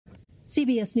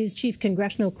CBS News chief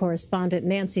congressional correspondent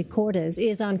Nancy Cortez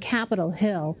is on Capitol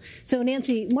Hill. So,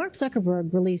 Nancy, Mark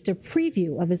Zuckerberg released a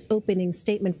preview of his opening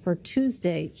statement for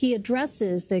Tuesday. He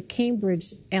addresses the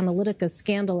Cambridge Analytica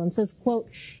scandal and says, quote,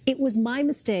 "It was my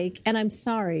mistake, and I'm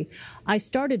sorry. I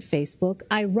started Facebook,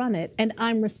 I run it, and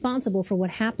I'm responsible for what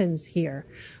happens here."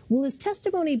 Will his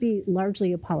testimony be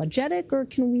largely apologetic, or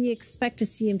can we expect to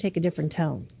see him take a different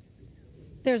tone?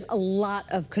 There's a lot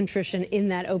of contrition in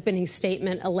that opening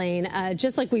statement, Elaine,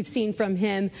 just like we've seen from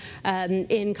him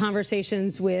in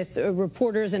conversations with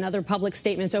reporters and other public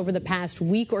statements over the past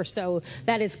week or so.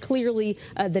 That is clearly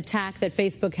the tack that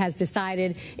Facebook has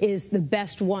decided is the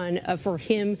best one for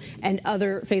him and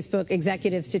other Facebook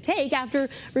executives to take after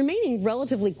remaining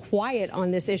relatively quiet on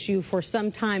this issue for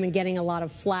some time and getting a lot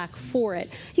of flack for it.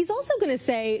 He's also going to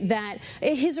say that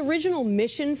his original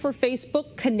mission for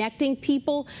Facebook, connecting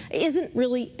people, isn't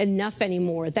really enough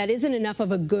anymore. That isn't enough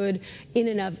of a good in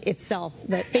and of itself,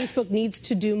 that Facebook needs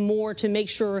to do more to make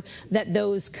sure that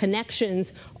those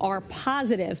connections are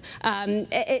positive.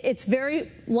 It's very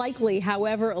likely,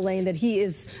 however, Elaine, that he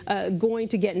is going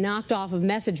to get knocked off of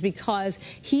message because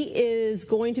he is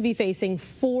going to be facing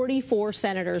 44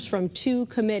 senators from 2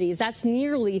 committees. That's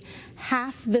nearly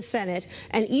half the Senate,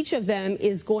 and each of them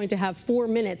is going to have 4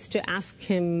 minutes to ask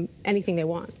him anything they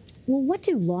want. Well, what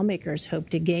do lawmakers hope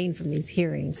to gain from these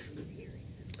hearings?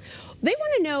 They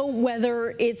want to know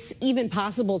whether it's even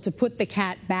possible to put the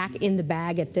cat back in the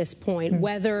bag at this point,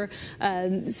 whether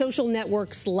social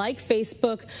networks like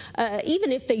Facebook,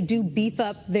 even if they do beef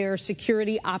up their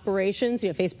security operations,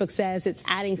 Facebook says it's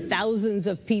adding thousands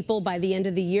of people by the end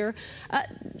of the year,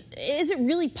 is it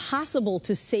really possible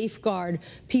to safeguard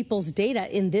people's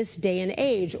data in this day and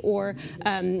age? Or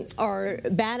are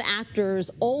bad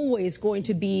actors always going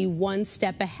to be one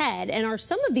step ahead? And are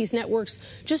some of these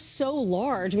networks just so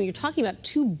large? I mean, you're talking about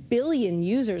 2 billion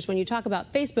users when you talk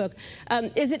about Facebook.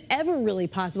 Is it ever really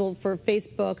possible for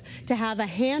Facebook to have a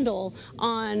handle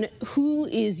on who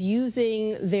is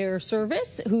using their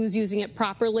service, who's using it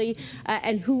properly,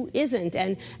 and who isn't?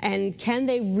 And can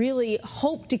they really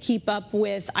hope to keep up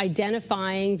with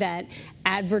identifying that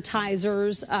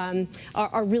advertisers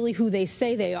are really who they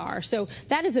say they are? So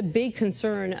that is a big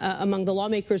concern among the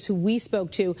lawmakers who we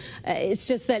spoke to. It's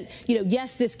just that,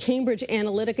 yes, this Cambridge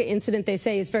Analytica incident, they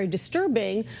say, is very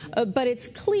disturbing, but it's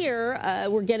clear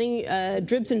we're getting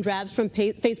dribs and drabs from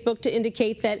Facebook to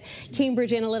indicate that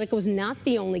Cambridge Analytica was not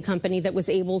the only company that was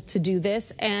able to do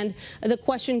this. And the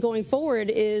question going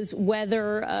forward is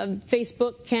whether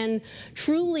Facebook can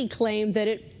truly claim that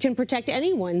it can protect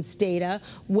anyone's data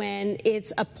when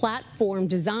it's a platform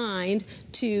designed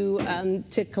to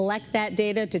collect that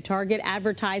data, to target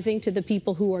advertising to the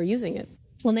people who are using it.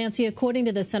 Well, Nancy, according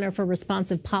to the Center for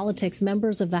Responsive Politics,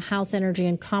 members of the House Energy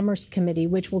and Commerce Committee,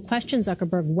 which will question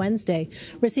Zuckerberg Wednesday,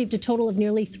 received a total of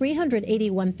nearly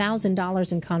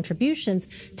 $381,000 in contributions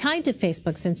tied to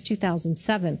Facebook since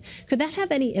 2007. Could that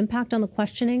have any impact on the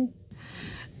questioning?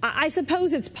 I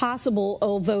suppose it's possible,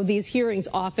 although these hearings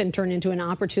often turn into an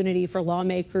opportunity for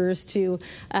lawmakers to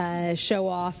show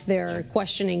off their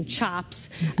questioning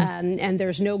chops, and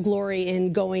there's no glory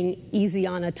in going easy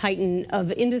on a titan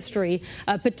of industry,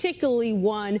 particularly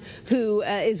one who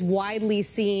is widely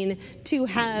seen to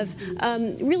have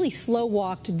really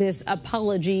slow-walked this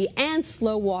apology and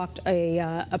slow-walked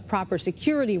a proper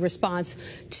security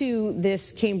response to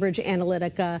this Cambridge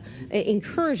Analytica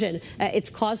incursion.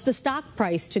 It's caused the stock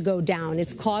price to go down.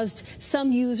 It's caused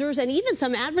some users and even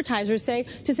some advertisers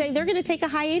to say they're going to take a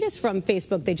hiatus from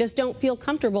Facebook. They just don't feel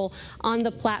comfortable on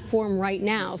the platform right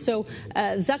now. So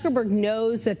Zuckerberg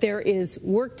knows that there is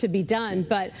work to be done,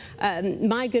 but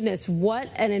my goodness, what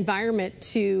an environment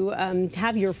to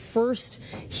have your first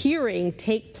hearing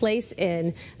take place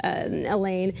in,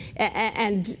 Elaine.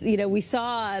 And we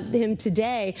saw him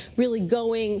today really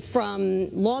going from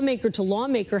lawmaker to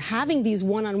lawmaker, having these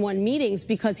one-on-one meetings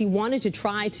because he wanted to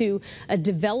try to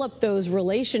develop those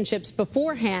relationships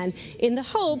beforehand in the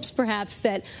hopes, perhaps,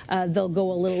 that they'll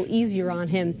go a little easier on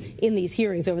him in these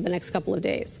hearings over the next couple of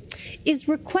days. Is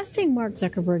requesting Mark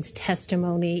Zuckerberg's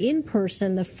testimony in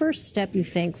person the first step, you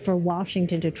think, for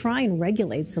Washington to try and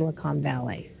regulate Silicon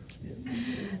Valley?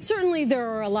 Certainly, there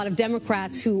are a lot of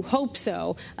Democrats who hope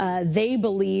so. They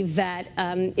believe that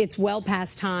it's well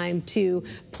past time to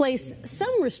place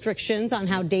some restrictions on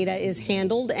how data is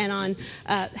handled and on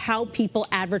how people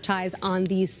advertise on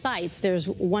these sites. There's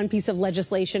one piece of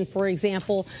legislation, for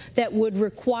example, that would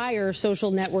require social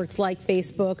networks like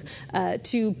Facebook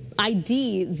to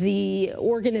ID the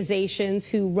organizations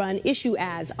who run issue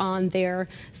ads on their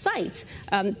sites,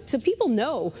 so people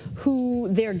know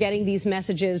who they're getting these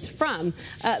messages from.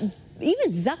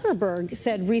 Even Zuckerberg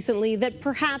said recently that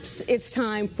perhaps it's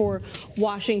time for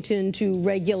Washington to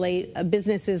regulate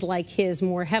businesses like his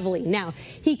more heavily. Now,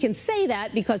 he can say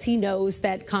that because he knows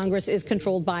that Congress is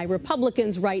controlled by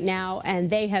Republicans right now, and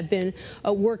they have been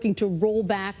working to roll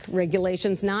back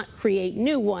regulations, not create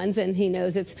new ones. And he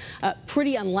knows it's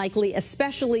pretty unlikely,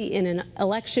 especially in an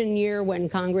election year when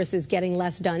Congress is getting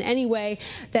less done anyway,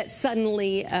 that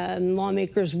suddenly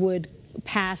lawmakers would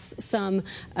pass some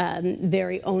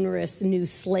very onerous new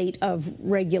slate of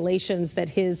regulations that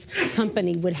his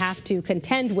company would have to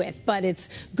contend with. But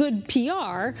it's good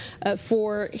PR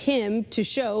for him to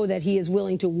show that he is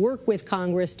willing to work with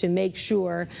Congress to make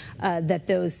sure that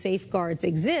those safeguards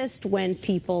exist when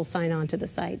people sign on to the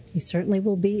site. He certainly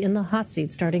will be in the hot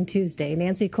seat starting Tuesday.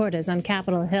 Nancy Cordes on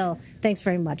Capitol Hill. Thanks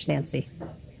very much, Nancy.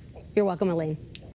 You're welcome, Elaine.